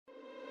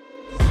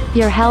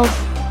Your health,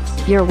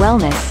 your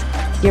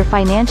wellness, your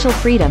financial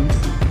freedom,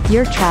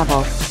 your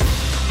travel.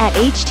 At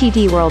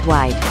HTD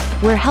Worldwide,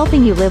 we're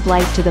helping you live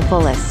life to the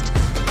fullest.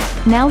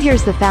 Now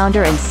here's the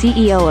founder and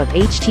CEO of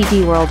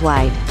HTD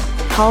Worldwide,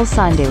 Paul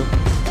Sandhu.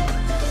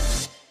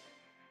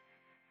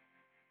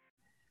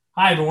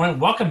 Hi everyone,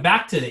 welcome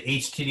back to the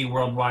HTD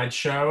Worldwide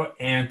show.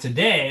 And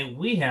today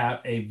we have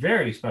a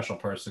very special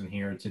person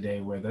here today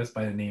with us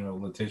by the name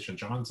of Letitia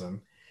Johnson.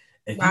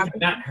 If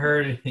you've not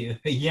heard,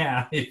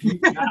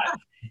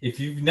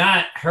 if you've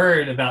not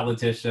heard about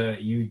Letitia,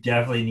 you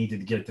definitely need to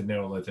get to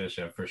know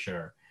Letitia for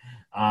sure.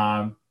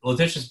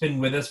 Letitia's been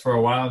with us for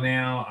a while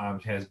now.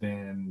 Has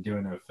been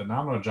doing a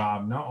phenomenal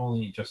job, not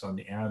only just on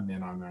the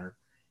admin, on our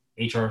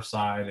HR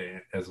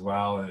side as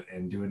well,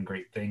 and doing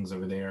great things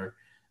over there.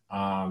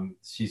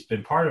 She's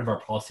been part of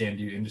our Paul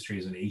Sandhu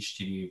Industries and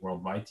HTD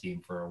Worldwide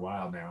team for a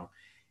while now,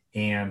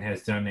 and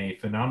has done a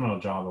phenomenal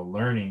job of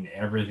learning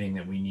everything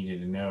that we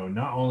needed to know,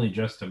 not only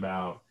just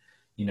about,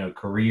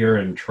 career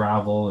and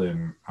travel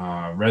and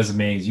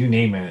resumes, you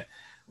name it,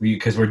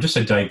 because we're just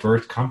a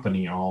diverse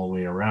company all the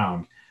way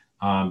around,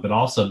 but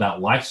also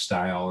about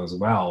lifestyle as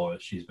well.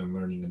 She's been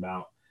learning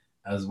about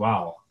as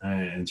well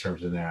in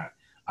terms of that.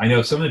 I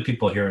know some of the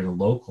people here in the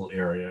local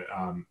area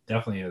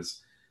definitely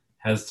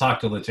has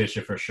talked to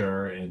Letitia for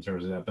sure in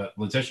terms of that. But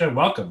Letitia,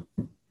 welcome.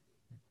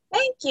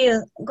 Thank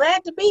you.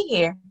 Glad to be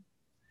here.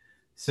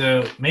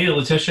 So maybe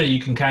Letitia, you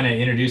can kind of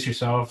introduce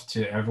yourself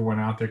to everyone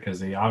out there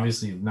because they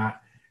obviously have not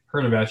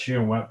heard about you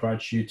and what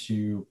brought you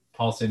to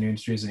Paul Sandhu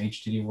Industries and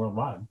HTD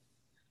Worldwide.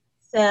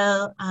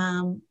 So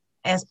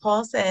as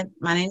Paul said,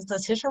 my name is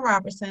Letitia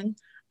Robertson.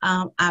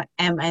 I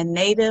am a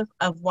native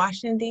of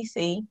Washington,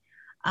 D.C.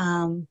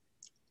 And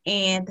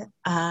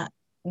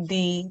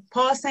the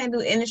Paul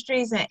Sandhu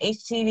Industries and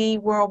HTD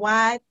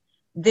Worldwide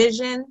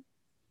vision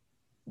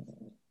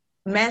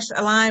mesh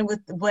aligned with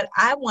what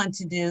I want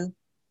to do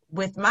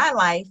with my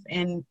life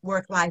and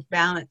work-life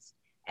balance,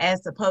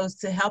 as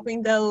opposed to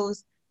helping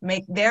those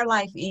make their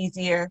life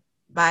easier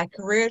by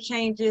career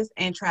changes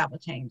and travel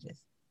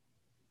changes.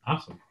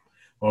 Awesome.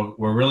 Well,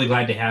 we're really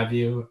glad to have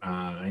you.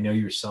 I know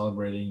you're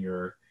celebrating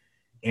your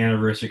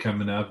anniversary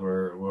coming up.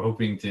 We're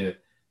hoping to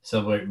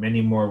celebrate many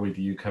more with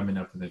you coming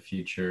up in the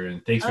future.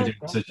 And thanks for doing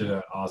such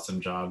an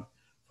awesome job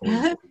for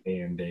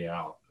day in, day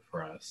out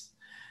for us.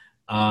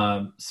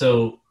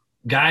 So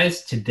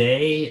guys,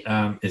 today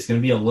is going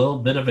to be a little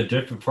bit of a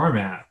different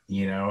format.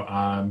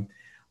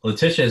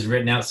 Letitia has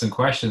written out some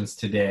questions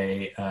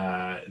today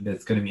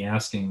that's going to be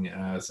asking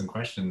some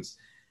questions.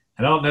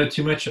 I don't know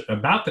too much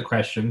about the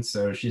questions,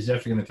 so she's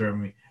definitely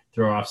going to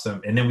throw off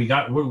some. And then we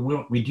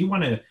do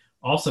want to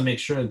also make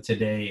sure that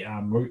today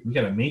we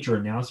got a major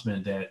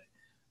announcement that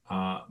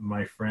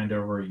my friend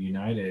over at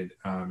United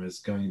is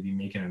going to be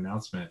making an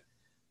announcement,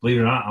 believe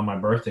it or not, on my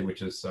birthday,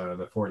 which is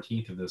the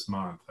 14th of this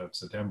month of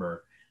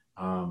September.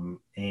 So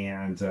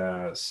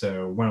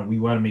we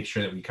want to make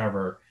sure that we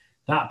cover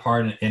that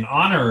part. In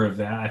honor of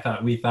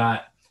that, we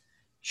thought,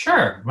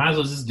 sure, might as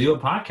well just do a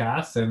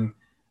podcast and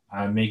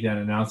make that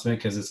announcement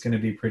because it's going to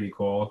be pretty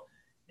cool.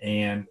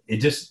 And it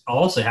just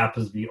also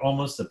happens to be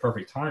almost the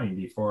perfect timing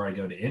before I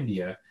go to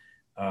India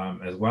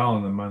as well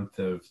in the month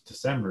of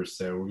December.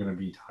 So we're going to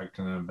be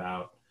talking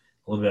about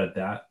a little bit of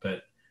that,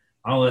 but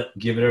I'll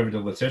give it over to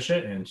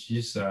Letitia, and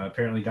she's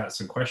apparently got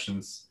some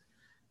questions,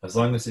 as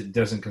long as it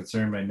doesn't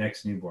concern my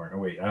next newborn. Oh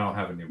wait, I don't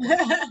have a newborn.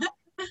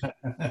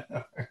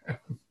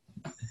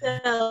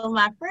 So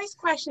my first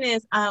question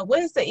is,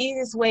 what is the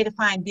easiest way to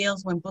find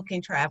deals when booking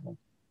travel?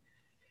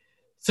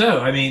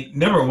 So, I mean,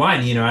 number one,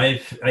 I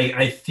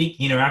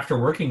think, after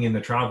working in the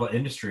travel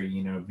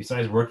industry,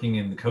 besides working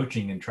in the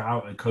coaching and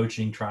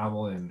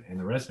travel, and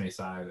the resume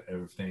side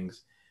of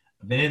things,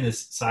 I've been in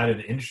this side of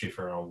the industry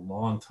for a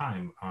long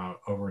time,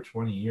 over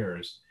 20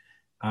 years.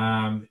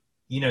 The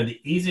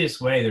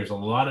easiest way, there's a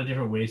lot of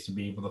different ways to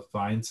be able to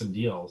find some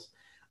deals.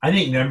 I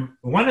think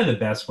one of the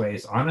best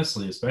ways,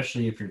 honestly,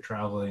 especially if you're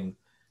traveling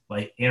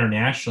like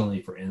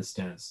internationally, for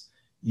instance,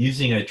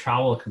 using a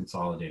travel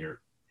consolidator.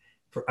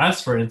 For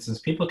us, for instance,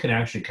 people can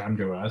actually come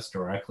to us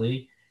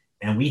directly,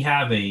 and we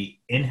have a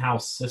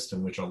in-house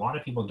system, which a lot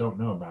of people don't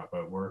know about,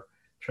 but we're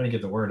trying to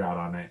get the word out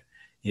on it,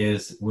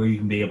 is where you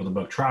can be able to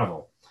book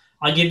travel.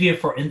 I'll give you,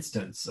 for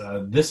instance,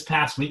 this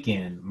past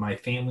weekend, my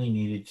family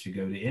needed to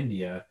go to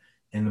India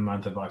in the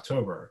month of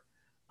October.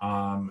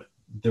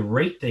 The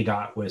rate they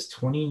got was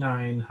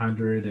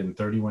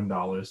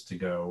 $2,931 to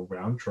go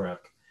round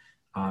trip.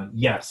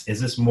 Yes. Is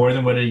this more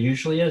than what it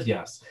usually is?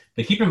 Yes.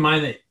 But keep in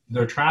mind that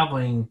they're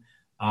traveling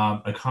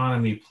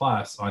Economy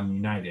Plus on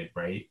United,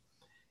 right?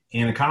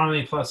 And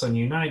Economy Plus on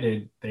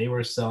United, they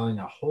were selling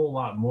a whole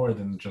lot more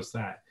than just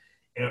that.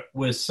 It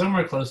was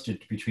somewhere close to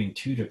between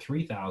 $2,000 to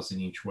 $3,000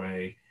 each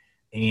way,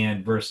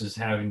 and versus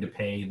having to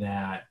pay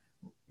that,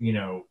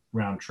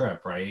 round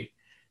trip, right?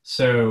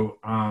 So,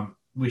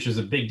 which is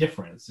a big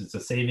difference. It's a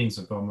savings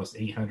of almost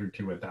 $800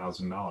 to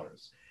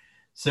 $1,000.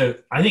 So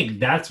I think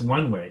that's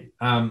one way.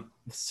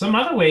 Some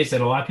other ways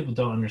that a lot of people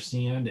don't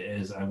understand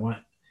is I want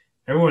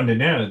everyone to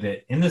know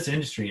that in this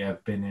industry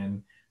I've been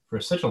in for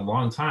such a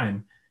long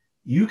time,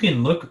 you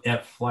can look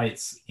at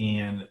flights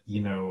and,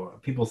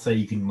 people say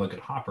you can look at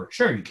Hopper.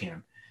 Sure, you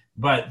can.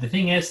 But the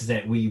thing is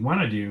that we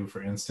want to do,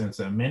 for instance,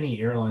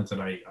 many airlines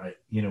that I,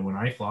 when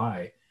I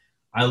fly,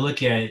 I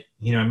look at,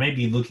 I may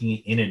be looking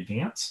in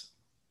advance,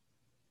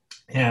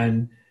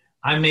 and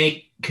I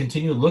may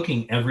continue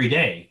looking every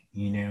day.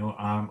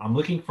 I'm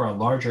looking for a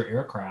larger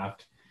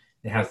aircraft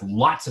that has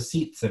lots of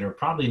seats that are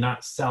probably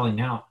not selling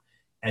out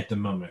at the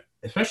moment,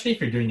 especially if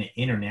you're doing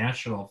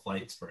international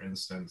flights, for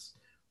instance,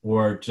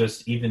 or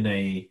just even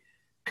a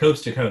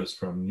coast to coast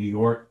from New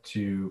York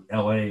to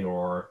LA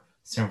or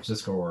San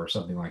Francisco or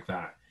something like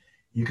that.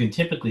 You can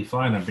typically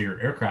fly on a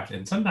bigger aircraft,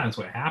 and sometimes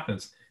what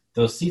happens,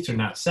 those seats are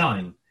not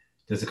selling.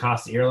 Does it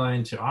cost the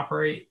airline to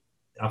operate?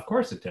 Of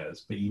course it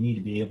does, but you need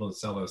to be able to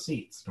sell those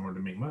seats in order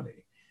to make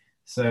money.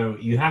 So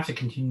you have to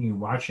continue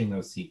watching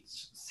those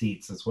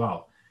seats as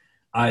well.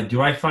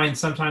 Do I find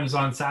sometimes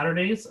on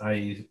Saturdays,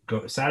 I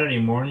go Saturday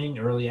morning,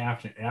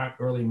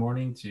 early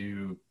morning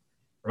to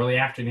early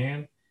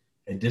afternoon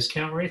at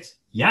discount rates?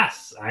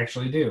 Yes, I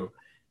actually do.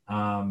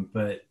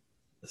 But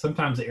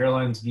sometimes the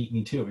airlines beat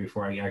me to it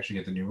before I actually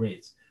get the new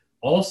rates.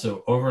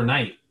 Also,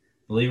 overnight,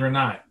 believe it or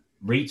not,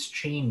 rates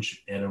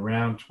change at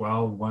around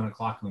 12, 1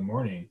 o'clock in the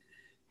morning.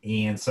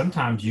 And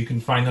sometimes you can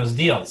find those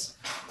deals.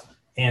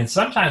 And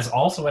sometimes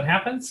also what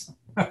happens,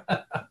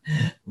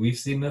 we've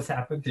seen this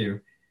happen too.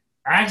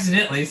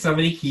 Accidentally,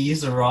 somebody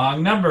keys the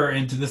wrong number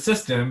into the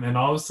system, and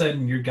all of a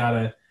sudden you got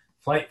a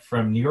flight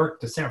from New York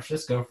to San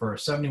Francisco for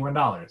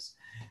 $71.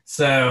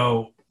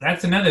 So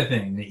that's another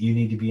thing that you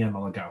need to be on the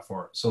lookout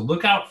for. So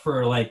look out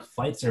for like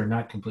flights that are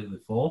not completely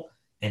full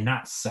and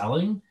not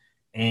selling,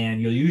 and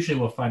you'll usually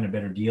will find a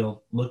better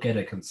deal. Look at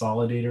a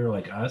consolidator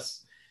like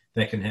us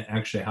that can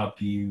actually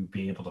help you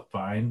be able to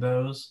find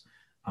those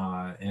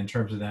in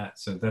terms of that.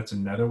 So that's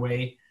another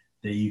way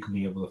that you can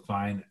be able to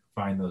find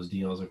those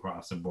deals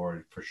across the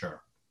board for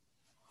sure.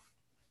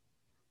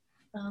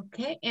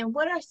 Okay. And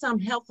what are some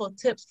helpful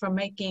tips for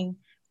making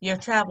your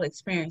travel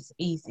experience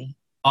easy?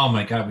 Oh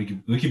my God, we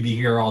could be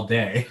here all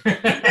day.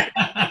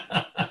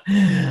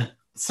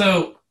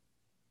 So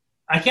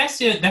I guess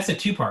that's a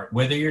two-part.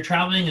 Whether you're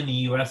traveling in the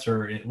U.S.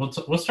 or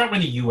we'll start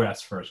with the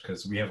U.S. first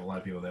because we have a lot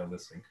of people that are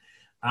listening.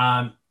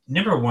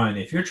 Number one,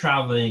 if you're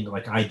traveling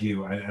like I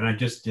do, and I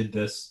just did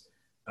this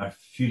a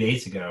few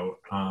days ago,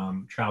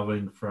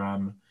 traveling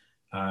from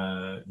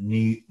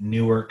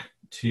Newark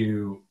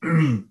to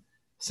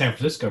San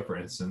Francisco, for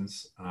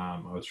instance. I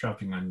was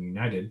traveling on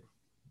United.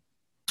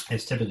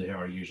 It's typically how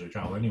I usually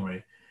travel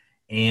anyway.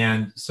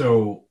 And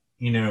so,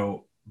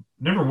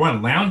 number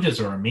one, lounges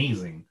are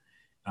amazing.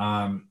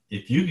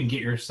 If you can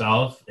get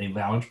yourself a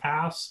lounge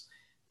pass,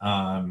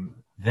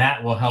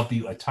 that will help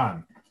you a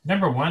ton.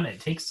 Number one,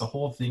 it takes the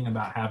whole thing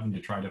about having to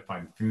try to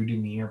find food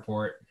in the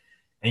airport,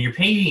 and you're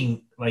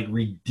paying like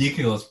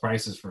ridiculous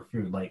prices for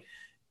food. Like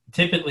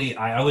typically,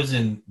 I was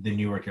in the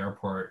Newark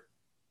airport,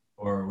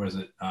 or was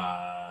it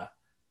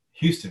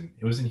Houston?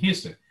 It was in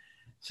Houston.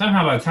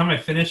 Somehow, by the time I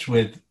finished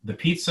with the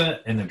pizza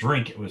and the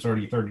drink, it was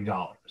already $30.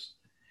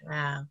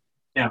 Wow.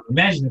 Now,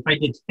 imagine if I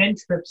did 10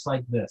 trips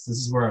like this. This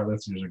is where our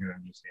listeners are going to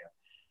understand.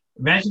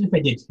 Imagine if I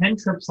did 10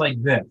 trips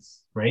like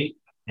this, right?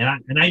 And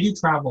I do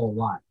travel a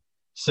lot.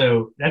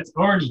 So that's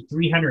already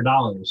 $300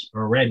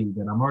 already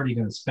that I'm already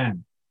going to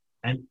spend.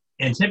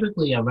 And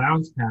typically a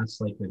lounge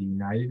pass like with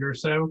United or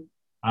so,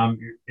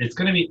 it's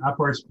going to be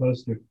upwards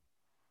close to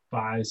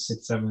 5,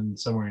 6, 7,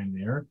 somewhere in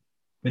there.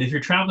 But if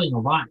you're traveling a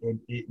lot,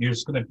 you're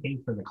just going to pay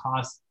for the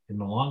cost in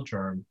the long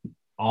term,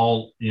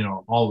 all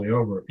the way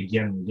over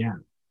again and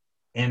again.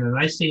 And the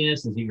nice thing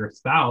is that your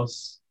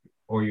spouse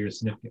or your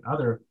significant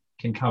other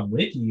can come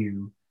with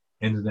you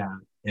into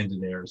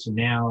there. So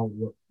now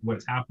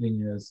what's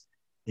happening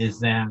is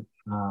that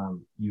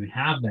you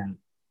have that.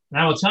 And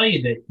I will tell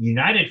you that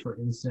United, for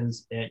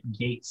instance, at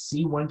gate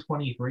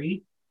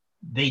C123,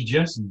 they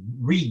just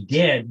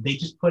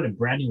put a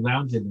brand new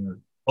lounge in there,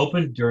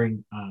 opened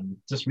during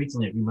just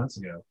recently a few months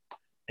ago,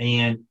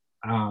 and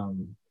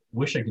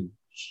wish I could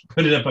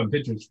put it up on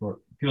pictures for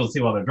people to see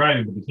while they're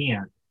driving, but they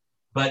can't.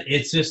 But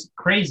it's just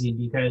crazy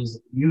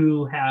because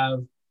you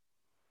have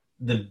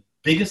the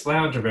biggest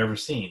lounge I've ever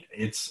seen.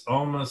 It's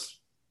almost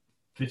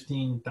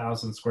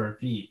 15,000 square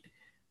feet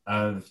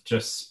of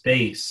just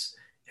space,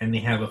 and they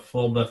have a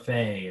full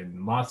buffet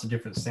and lots of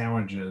different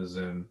sandwiches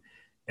and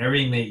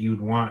everything that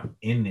you'd want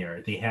in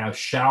there. They have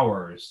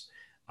showers,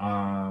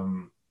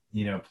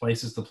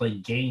 places to play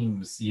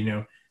games,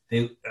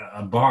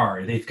 a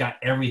bar. They've got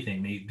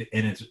everything.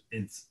 And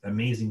it's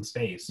amazing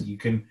space.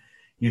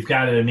 You've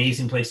got an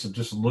amazing place to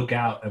just look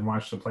out and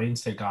watch the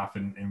planes take off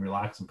and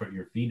relax and put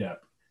your feet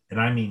up. And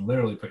I mean,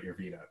 literally put your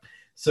feet up.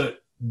 So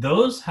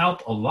those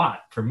help a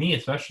lot for me,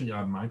 especially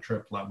on my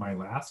trip, my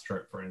last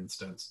trip, for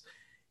instance.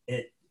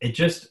 It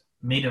just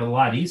made it a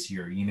lot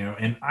easier,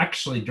 and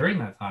actually during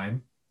that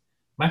time,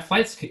 my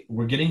flights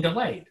were getting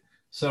delayed.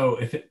 So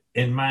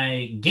and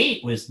my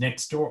gate was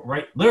next door,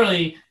 right,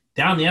 literally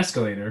down the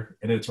escalator,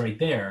 and it's right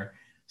there.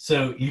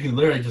 So you can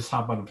literally just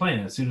hop on the plane.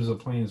 As soon as the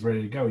plane is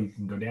ready to go, you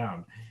can go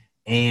down.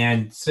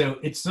 And so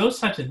it's those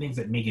types of things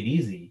that make it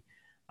easy.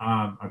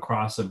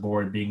 across the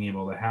board being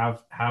able to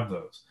have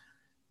those.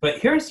 But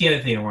here's the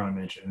other thing I want to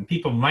mention. And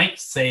people might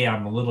say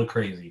I'm a little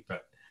crazy,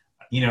 but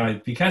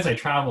because I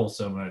travel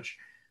so much,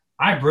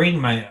 I have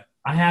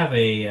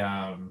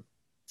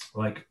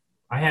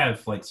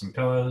some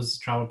pillows,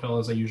 travel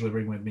pillows I usually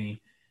bring with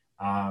me.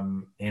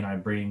 And I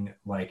bring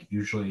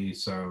usually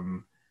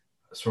some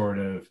sort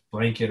of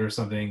blanket or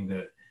something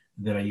that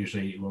I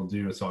usually will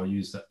do. So I'll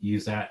use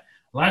that.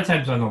 A lot of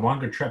times on the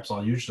longer trips,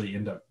 I'll usually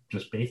end up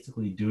just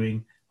basically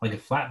doing like a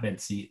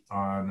flatbed seat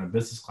on a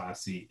business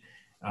class seat.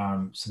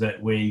 So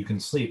that way you can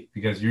sleep,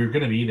 because you're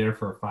going to be there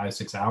for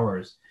 5-6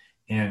 hours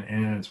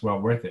and it's well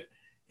worth it.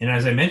 And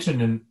as I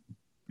mentioned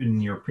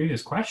in your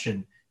previous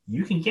question,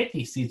 you can get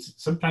these seats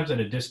sometimes at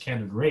a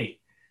discounted rate.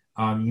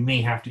 You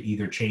may have to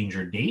either change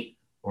your date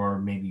or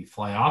maybe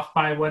fly off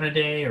by one a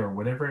day or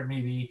whatever it may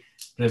be.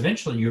 But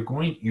eventually you're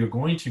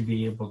going to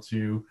be able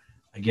to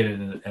get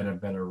it at a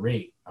better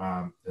rate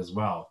as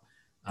well.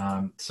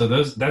 So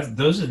those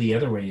are the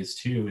other ways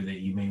too that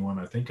you may want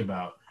to think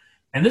about.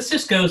 And this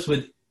just goes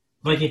with,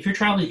 like, if you're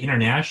traveling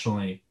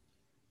internationally,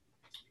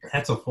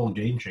 that's a full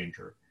game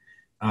changer.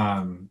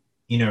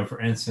 For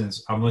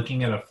instance, I'm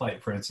looking at a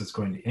flight, for instance,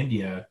 going to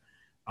India,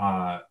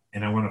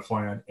 and I want to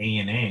fly on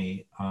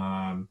ANA,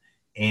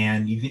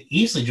 and you can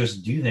easily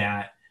just do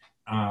that,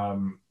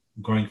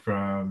 going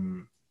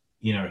from,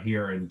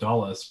 here in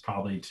Dulles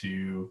probably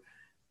to,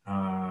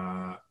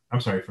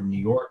 from New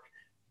York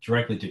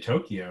directly to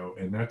Tokyo,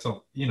 and that's a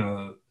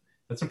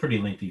pretty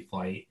lengthy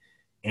flight.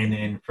 And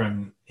then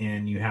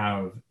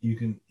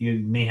you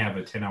may have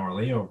a 10-hour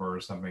layover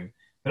or something,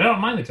 but I don't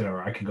mind the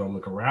 10-hour. I can go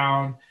look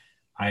around.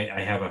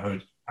 I have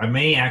what I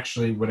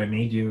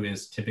may do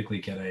is typically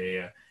get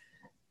a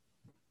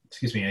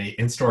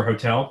in-store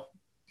hotel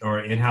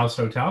or in-house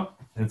hotel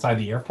inside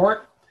the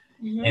airport.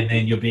 Mm-hmm. And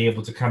then you'll be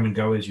able to come and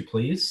go as you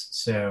please.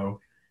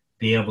 So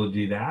be able to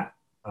do that.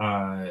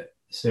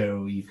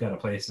 So you've got a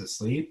place to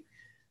sleep.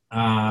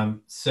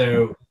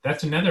 So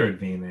that's another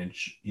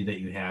advantage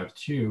that you have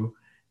too.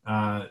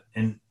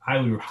 And I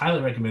would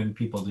highly recommend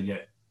people to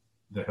get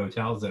the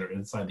hotels that are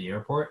inside the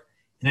airport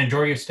and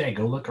enjoy your stay.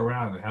 Go look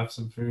around and have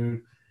some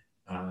food.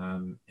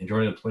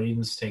 Enjoy the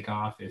planes take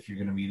off if you're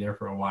going to be there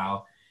for a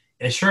while.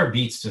 It sure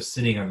beats just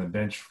sitting on the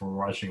bench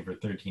for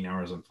 13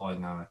 hours and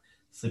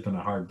sleeping on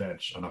a hard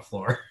bench on a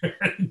floor.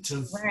 It's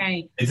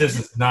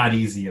just not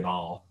easy at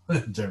all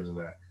in terms of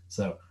that.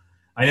 So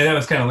I know that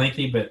was kind of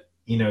lengthy, but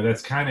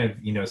that's kind of,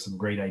 some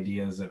great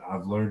ideas that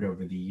I've learned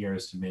over the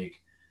years to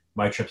make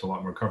my trips a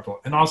lot more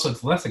comfortable. And also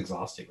it's less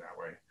exhausting that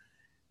way,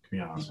 to be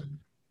honest with you.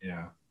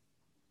 Yeah.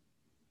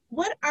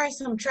 What are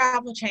some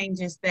travel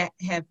changes that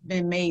have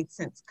been made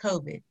since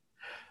COVID?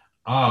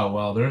 Oh,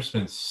 well, there's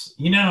been,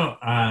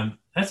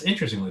 that's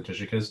interesting,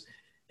 Letitia, because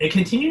it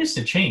continues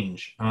to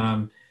change.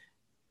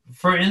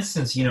 For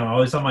instance, I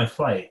was on my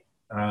flight.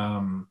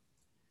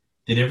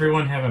 Did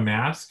everyone have a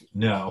mask?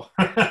 No.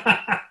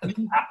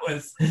 That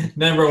was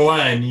number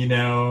one,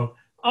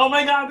 oh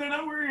my God, they're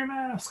not wearing a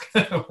mask.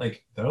 I'm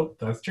like, nope,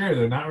 that's true.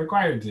 They're not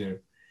required to.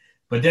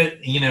 But then,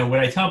 what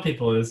I tell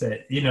people is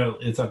that,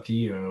 it's up to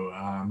you.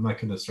 I'm not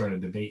going to start a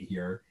debate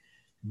here.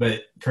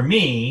 But for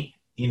me,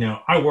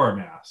 I wore a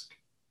mask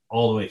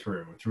all the way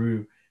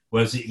through.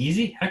 Was it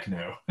easy? Heck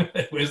no.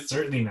 It was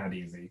certainly not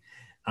easy.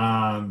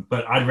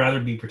 But I'd rather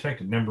be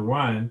protected. Number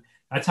one,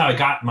 that's how I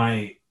got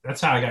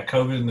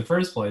COVID in the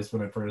first place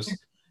when I first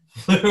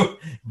flew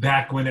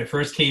back when it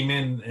first came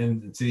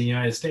in to the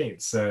United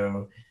States.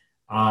 So,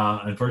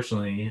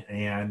 unfortunately,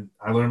 and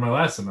I learned my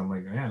lesson. I'm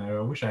like, man, I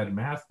wish I had a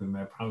mask, and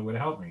that probably would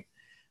have helped me.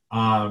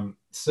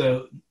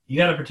 So you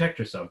got to protect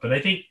yourself. But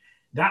I think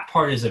that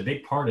part is a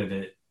big part of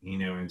it,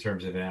 in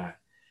terms of that.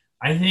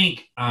 I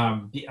think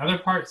the other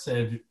parts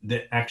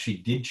that actually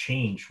did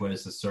change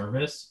was the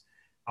service.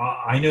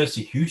 I noticed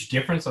a huge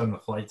difference on the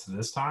flights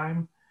this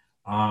time.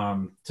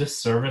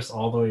 Just service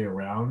all the way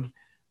around.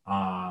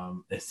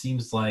 It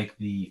seems like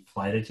the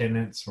flight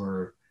attendants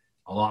were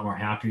a lot more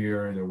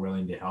happier. They're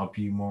willing to help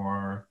you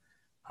more.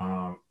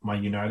 My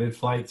United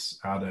flights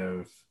out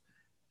of,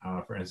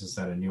 for instance,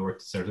 out of Newark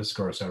to San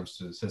Francisco or San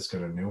Francisco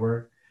to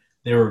Newark,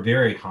 they were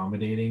very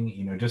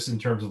accommodating, just in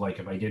terms of like,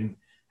 if I didn't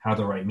have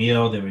the right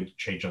meal, they would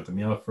change up the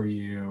meal for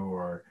you,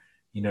 or,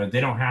 they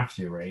don't have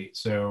to, right?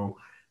 So,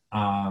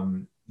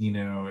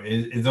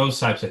 those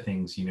types of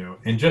things,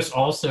 and just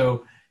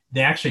also,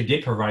 they actually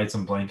did provide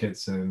some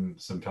blankets and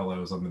some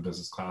pillows on the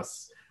business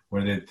class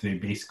where they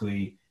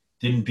basically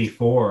didn't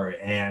before.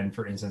 And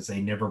for instance,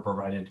 they never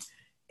provided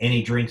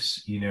any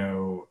drinks,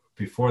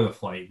 before the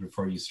flight,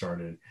 before you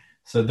started.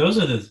 So those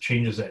are the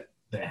changes that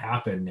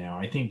happen now.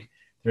 I think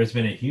there's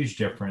been a huge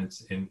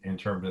difference in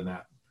terms of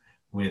that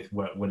with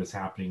what is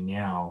happening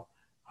now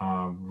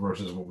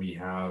versus what we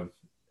have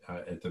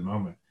at the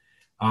moment.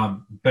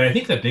 But I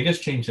think the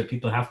biggest change that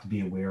people have to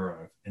be aware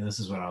of, and this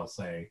is what I'll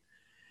say,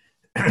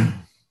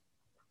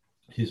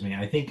 excuse me,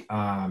 I think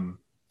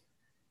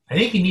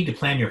you need to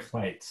plan your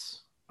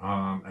flights,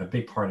 a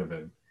big part of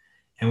it.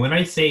 And when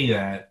I say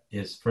that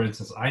is, for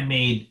instance,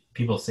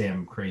 people say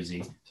I'm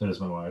crazy, so does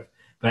my wife,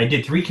 but I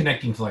did 3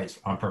 connecting flights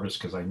on purpose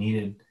because I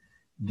needed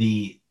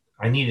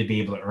I needed to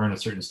be able to earn a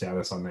certain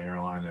status on the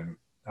airline, and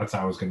that's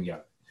how I was going to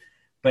get.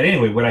 But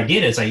anyway, what I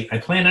did is I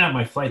planned out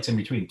my flights in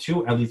between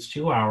at least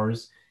 2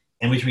 hours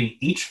in between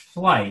each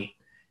flight,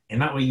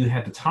 and that way you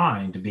had the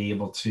time to be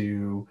able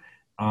to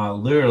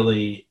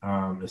literally,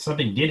 if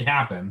something did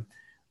happen,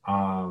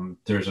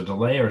 there's a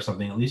delay or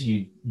something, at least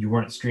you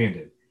weren't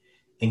stranded.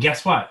 And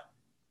guess what?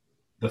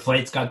 The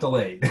flights got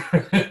delayed.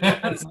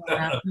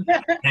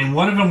 And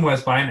one of them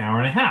was by an hour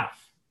and a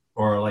half,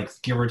 or like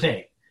give or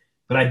take.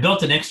 But I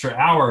built an extra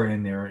hour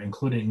in there,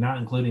 not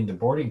including the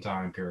boarding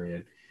time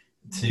period,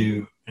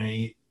 to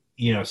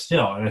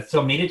still, and I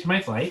still made it to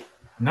my flight.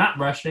 Not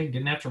rushing,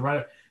 didn't have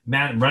to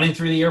running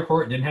through the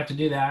airport, didn't have to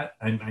do that.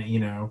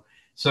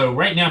 So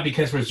right now,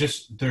 because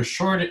they're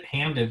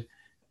short-handed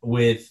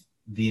with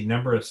the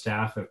number of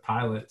staff of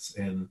pilots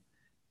and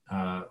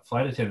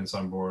flight attendants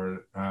on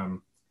board,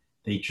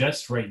 they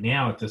just right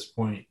now at this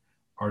point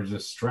are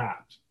just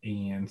strapped,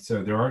 and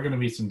so there are going to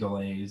be some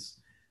delays,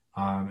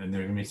 and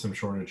there's going to be some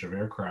shortage of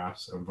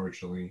aircrafts,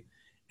 unfortunately,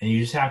 and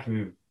you just have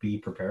to be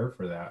prepared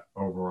for that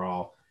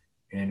overall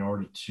in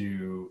order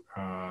to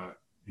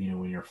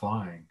when you're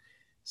flying.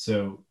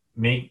 So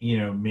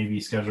maybe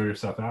schedule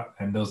yourself out,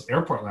 and those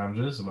airport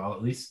lounges, well,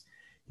 at least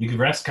you can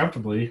rest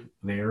comfortably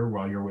there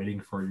while you're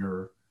waiting for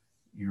your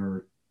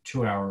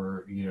 2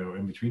 hour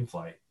in between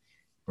flight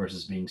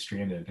versus being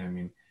stranded. I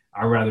mean,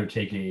 I'd rather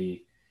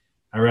be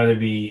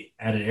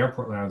at an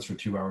airport lounge for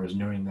 2 hours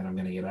knowing that I'm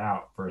going to get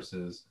out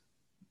versus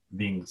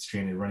being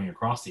stranded running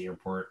across the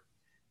airport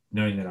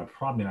knowing that I'm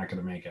probably not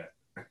going to make it.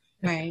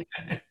 Right.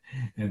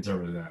 In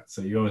terms of that.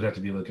 So you always have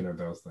to be looking at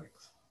those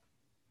things.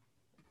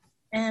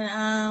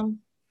 And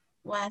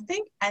well, I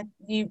think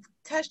you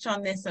touched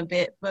on this a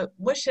bit, but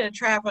what should a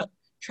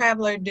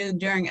traveler do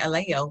during a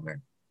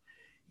layover?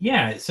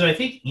 Yeah, so I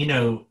think,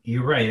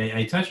 you're right.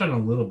 I touched on it a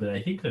little bit.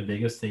 I think the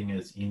biggest thing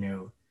is,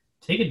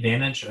 take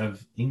advantage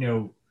of,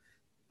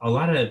 a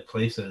lot of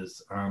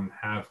places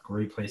have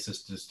great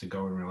places just to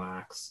go and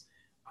relax.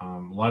 A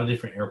lot of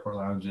different airport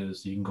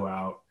lounges. You can go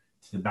out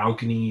to the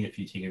balcony if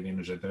you take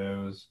advantage of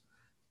those.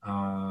 A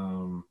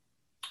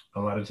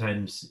lot of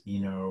times,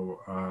 you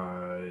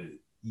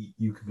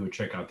can go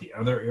check out the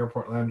other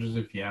airport lounges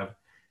if you have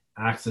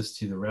access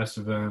to the rest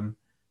of them.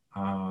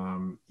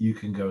 You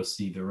can go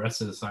see the rest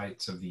of the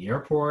sites of the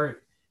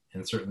airport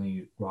and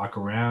certainly walk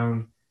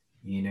around,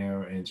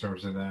 in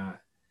terms of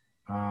that.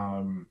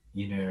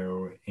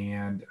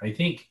 And I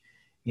think,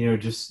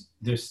 just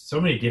there's so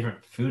many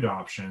different food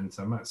options.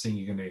 I'm not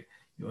saying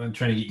I'm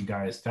trying to get you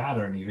guys fat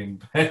or anything,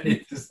 but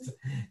it's just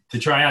to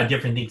try out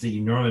different things that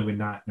you normally would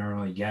not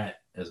normally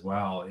get as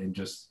well, and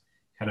just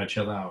kind of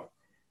chill out.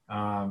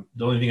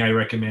 The only thing I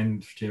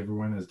recommend to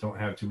everyone is don't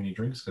have too many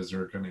drinks, because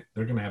they're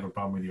gonna have a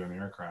problem with you on the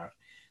aircraft.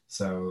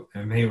 So,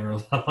 and they were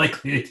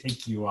likely to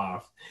take you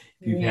off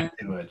if you had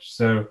too much.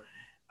 So,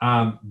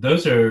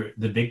 those are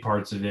the big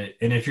parts of it.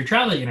 And if you're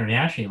traveling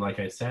internationally, like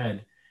I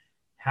said,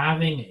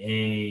 having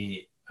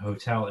a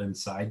hotel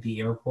inside the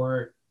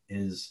airport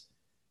is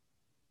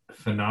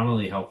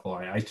phenomenally helpful.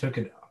 I took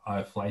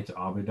a flight to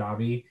Abu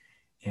Dhabi,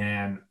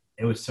 and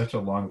it was such a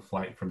long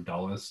flight from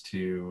Dulles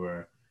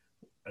to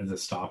the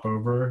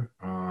stopover.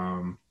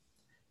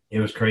 It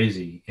was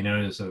crazy. It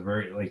was a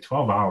very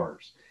 12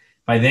 hours.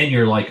 By then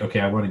you're like, okay,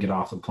 I want to get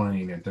off the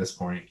plane at this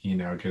point,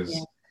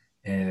 because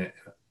and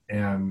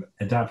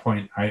at that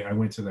point I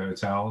went to the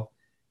hotel,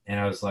 and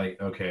I was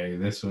like, okay,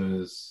 this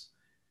is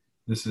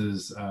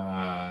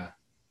a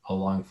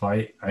long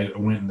flight. I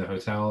went in the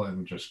hotel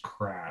and just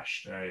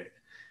crashed.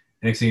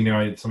 Next thing you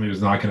know, somebody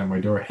was knocking at my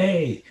door.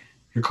 Hey,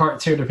 your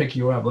cart's here to pick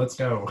you up. Let's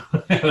go.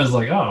 I was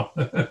like, oh,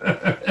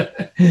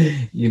 but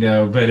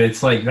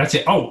it's like, that's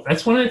it. Oh,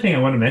 that's one other thing I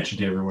want to mention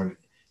to everyone.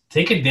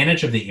 Take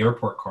advantage of the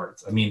airport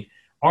carts. I mean,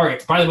 all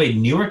right, by the way,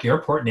 Newark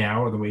Airport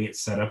now, the way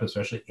it's set up,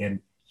 especially in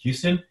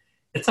Houston,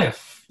 it's like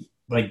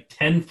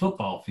 10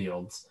 football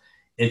fields.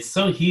 It's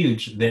so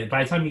huge that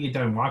by the time you get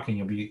done walking,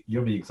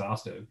 you'll be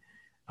exhausted,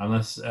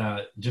 unless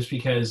just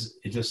because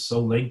it's just so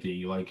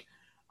lengthy. Like,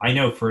 I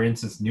know, for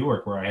instance,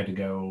 Newark, where I had to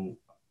go,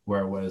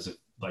 where I was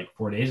like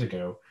 4 days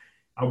ago,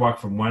 I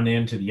walked from one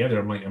end to the other.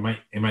 I'm like,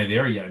 am I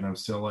there yet? And I'm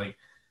still like,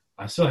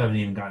 I still haven't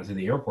even gotten to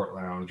the airport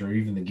lounge or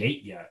even the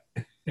gate yet.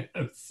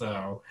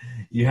 So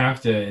you have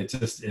to.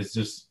 It's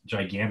just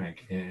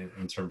gigantic in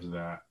terms of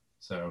that.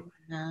 So,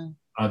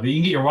 but you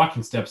can get your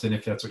walking steps in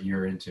if that's what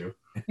you're into.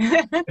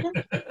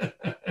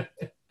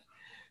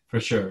 For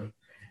sure.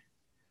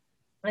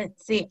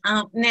 Let's see.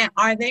 Now,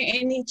 are there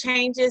any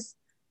changes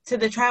to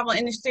the travel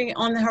industry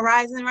on the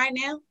horizon right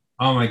now?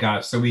 Oh my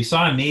gosh. So we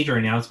saw a major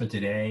announcement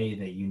today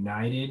that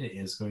United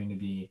is going to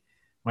be,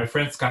 my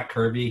friend Scott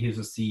Kirby, who's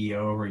the CEO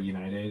over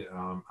United.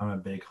 I'm a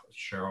big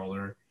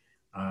shareholder.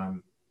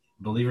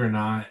 Believe it or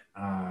not,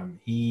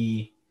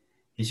 he's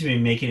going to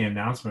be making an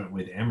announcement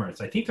with Emirates.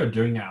 I think they're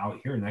doing it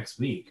out here next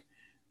week,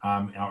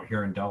 out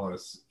here in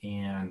Dulles.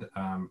 And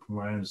from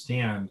what I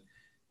understand,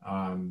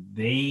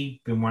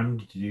 they've been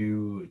wanting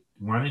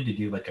to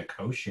do like a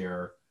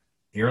co-share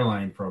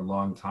airline for a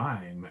long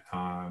time,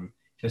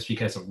 just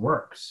because it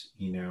works,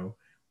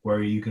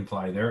 where you can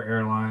fly their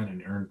airline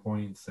and earn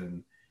points,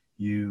 and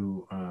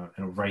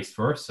and vice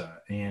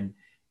versa. And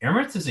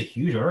Emirates is a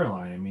huge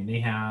airline. I mean, they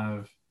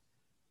have,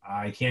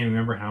 I can't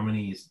remember how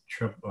many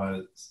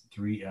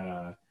three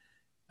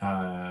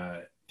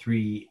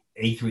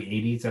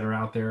A380s that are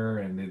out there,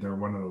 and they're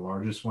one of the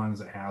largest ones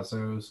that has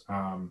those.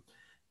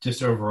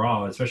 Just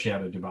overall, especially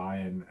out of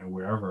Dubai and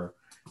wherever.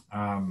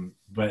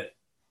 But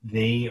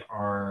they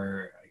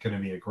are going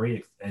to be a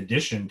great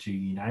addition to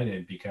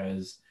United,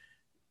 because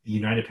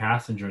United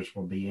passengers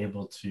will be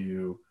able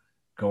to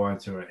go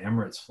onto an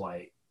Emirates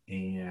flight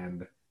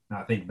and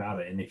not think about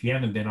it. And if you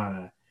haven't been on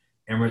a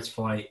Emirates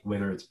flight,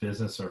 whether it's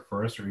business or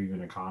first or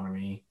even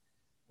economy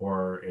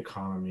or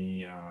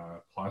economy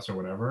plus or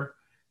whatever,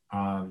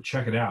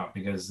 check it out,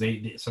 because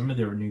some of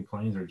their new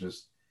planes are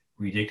just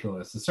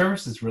ridiculous. The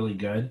service is really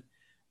good.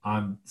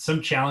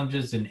 Some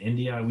challenges in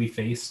India we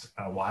faced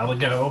a while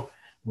ago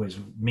was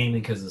mainly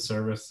because of the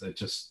service. It's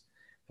just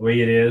the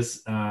way it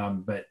is.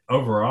 But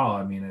overall,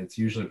 I mean, it's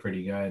usually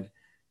pretty good.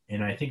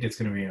 And I think it's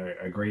going to be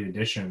a great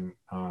addition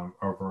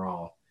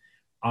overall.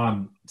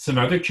 Some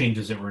other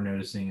changes that we're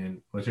noticing,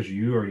 and Letitia,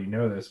 you already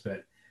know this,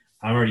 but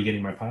I'm already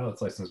getting my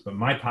pilot's license. But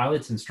my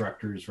pilot's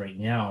instructors right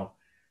now,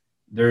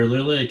 they're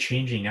literally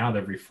changing out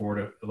every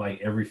 5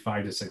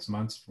 to 6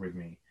 months with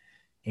me.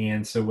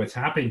 And so what's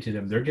happening to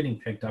them, they're getting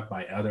picked up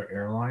by other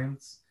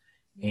airlines.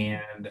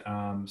 And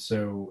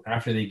so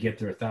after they get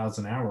their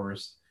 1,000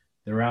 hours,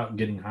 they're out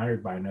getting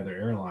hired by another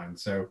airline.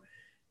 So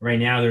right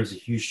now there's a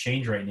huge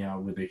change right now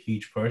with a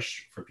huge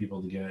push for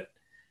people to get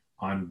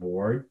on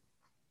board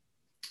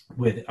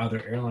with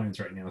other airlines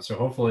right now. So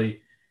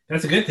hopefully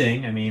that's a good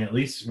thing. I mean, at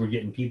least we're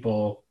getting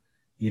people,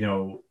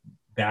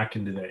 back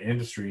into the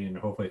industry and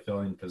hopefully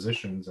filling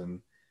positions, and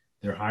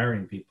they're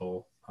hiring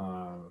people,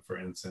 for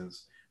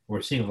instance.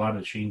 We're seeing a lot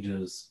of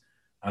changes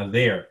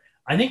there.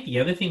 I think the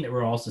other thing that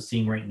we're also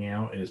seeing right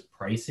now is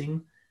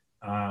pricing.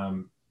 I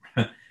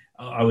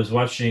was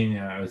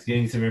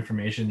getting some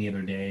information the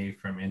other day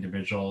from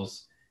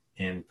individuals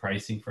in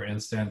pricing, for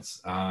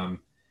instance.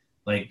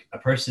 Like a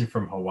person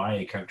from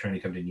Hawaii trying to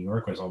come to New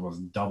York was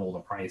almost double the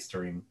price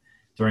during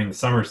the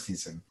summer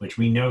season, which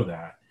we know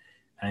that.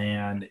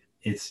 And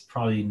it's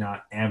probably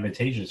not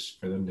advantageous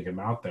for them to come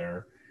out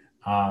there.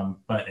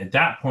 But at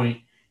that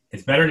point,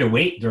 it's better to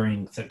wait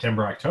during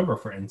September, October,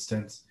 for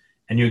instance,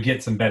 and you'll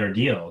get some better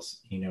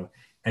deals.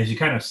 As you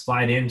kind of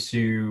slide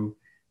into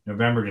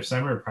November,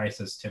 December,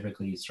 prices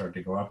typically start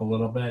to go up a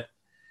little bit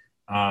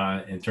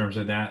in terms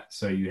of that.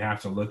 So you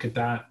have to look at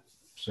that.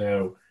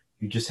 So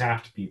you just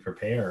have to be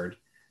prepared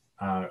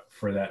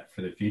for that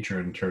for the future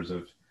in terms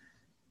of,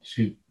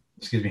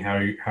 excuse me, how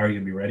are you going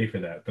to be ready for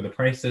that? But the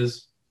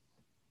prices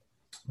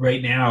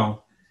right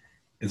now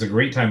is a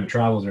great time to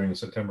travel during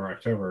September,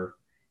 October.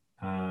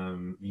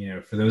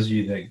 For those of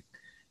you that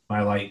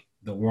might like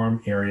the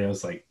warm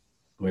areas, like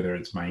whether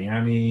it's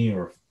Miami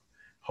or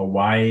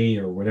Hawaii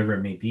or whatever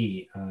it may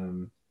be,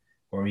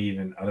 or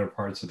even other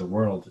parts of the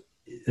world,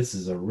 this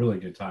is a really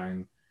good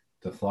time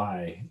to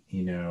fly,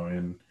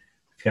 and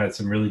we've got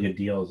some really good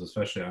deals,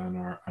 especially on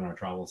our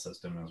travel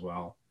system as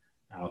well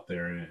out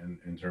there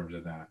in terms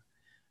of that.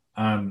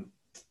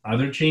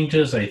 Other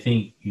changes, I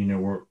think,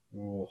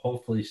 we'll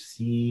hopefully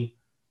see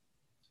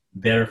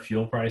better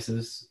fuel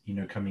prices,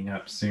 coming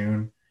up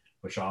soon,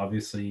 which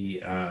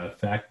obviously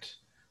affect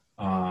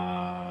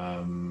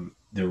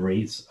the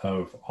rates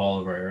of all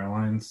of our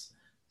airlines.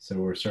 So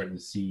we're starting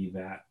to see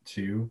that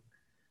too.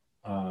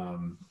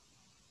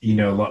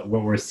 What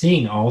we're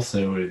seeing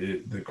also,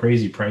 the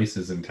crazy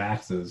prices and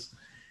taxes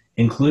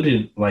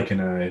included, like in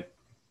a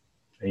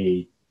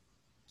 $2,000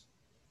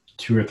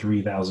 or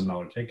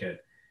 $3,000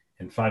 ticket,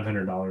 and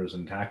 $500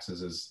 in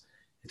taxes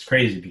it's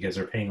crazy, because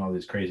they're paying all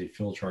these crazy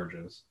fuel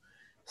charges.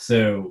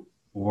 So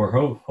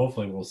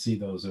hopefully we'll see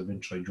those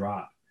eventually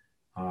drop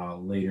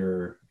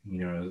later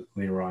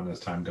on as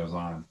time goes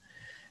on.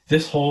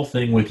 This whole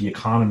thing with the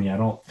economy, I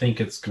don't think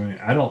it's going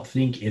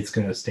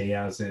to stay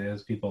as it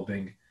is. People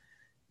think,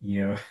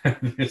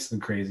 there's some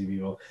crazy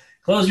people.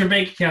 Close your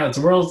bank accounts.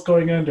 The world's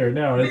going under.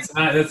 No, it's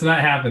not. That's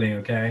not happening.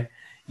 Okay.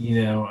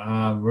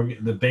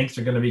 The banks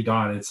are going to be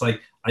gone. It's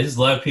like, I just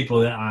love people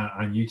that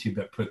on YouTube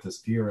that put this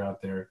fear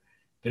out there.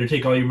 Better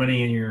take all your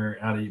money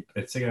and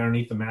it's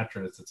underneath the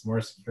mattress. It's more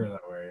secure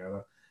that way.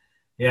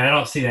 I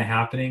don't see that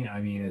happening.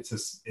 I mean, it's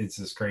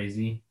just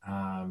crazy.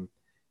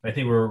 I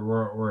think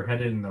we're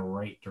headed in the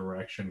right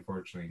direction,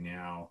 fortunately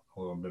now,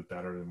 a little bit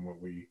better than what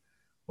we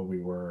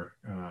were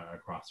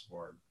across the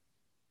board.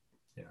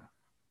 Yeah.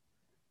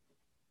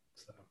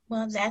 So.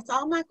 Well, that's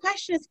all my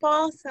questions,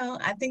 Paul. So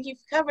I think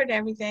you've covered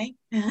everything.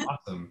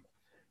 Awesome.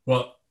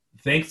 Well,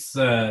 thanks,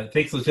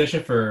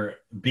 Letitia, for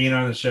being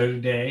on the show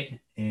today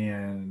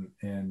and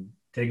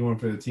taking one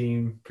for the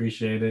team.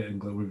 Appreciate it,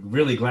 and we're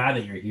really glad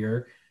that you're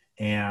here.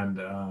 And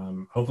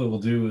hopefully we'll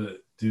do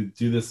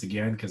this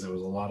again, because it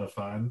was a lot of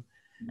fun.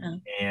 Yeah.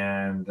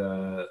 And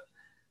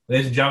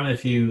ladies and gentlemen,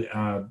 if you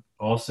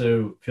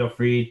also feel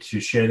free to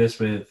share this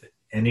with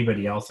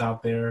anybody else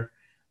out there.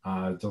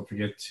 Don't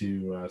forget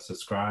to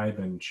subscribe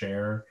and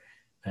share.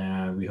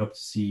 And we hope to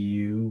see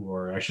you,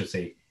 or I should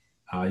say,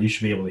 you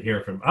should be able to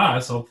hear from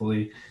us,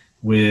 hopefully,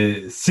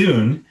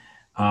 soon.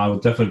 We'll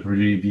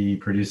definitely be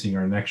producing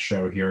our next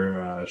show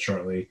here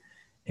shortly.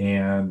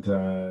 And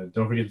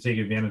don't forget to take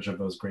advantage of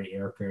those great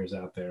airfares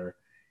out there. You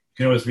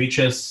can always reach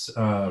us,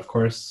 of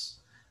course,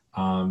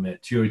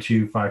 at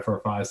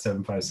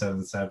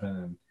 202-545-7577.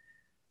 And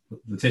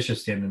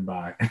Letitia's standing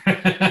by.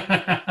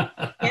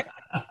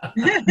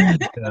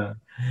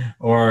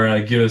 Or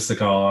give us a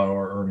call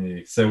or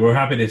me. So we're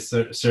happy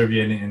to serve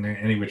you in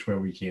any which way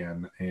we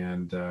can.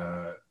 And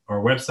our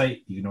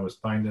website, you can always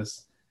find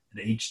us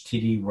at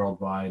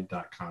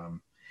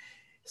htdworldwide.com.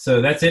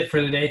 So that's it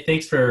for today.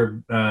 Thanks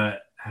for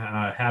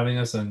having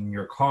us on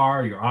your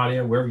car, your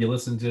audio, wherever you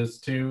listen to us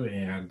to.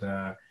 And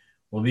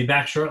we'll be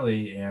back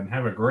shortly, and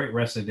have a great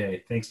rest of the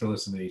day. Thanks for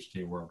listening to the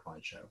HTD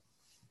Worldwide Show.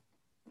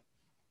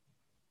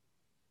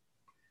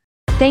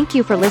 Thank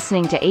you for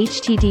listening to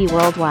HTD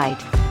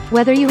Worldwide.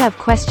 Whether you have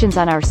questions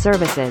on our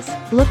services,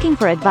 looking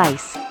for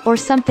advice, or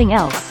something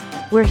else,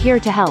 we're here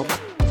to help.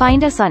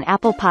 Find us on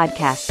Apple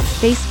Podcasts,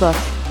 Facebook,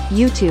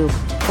 YouTube,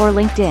 or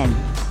LinkedIn.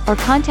 Or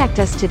contact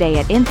us today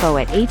at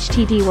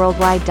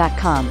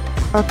info@htdworldwide.com,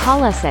 or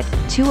call us at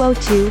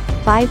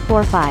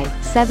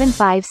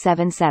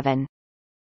 202-545-7577.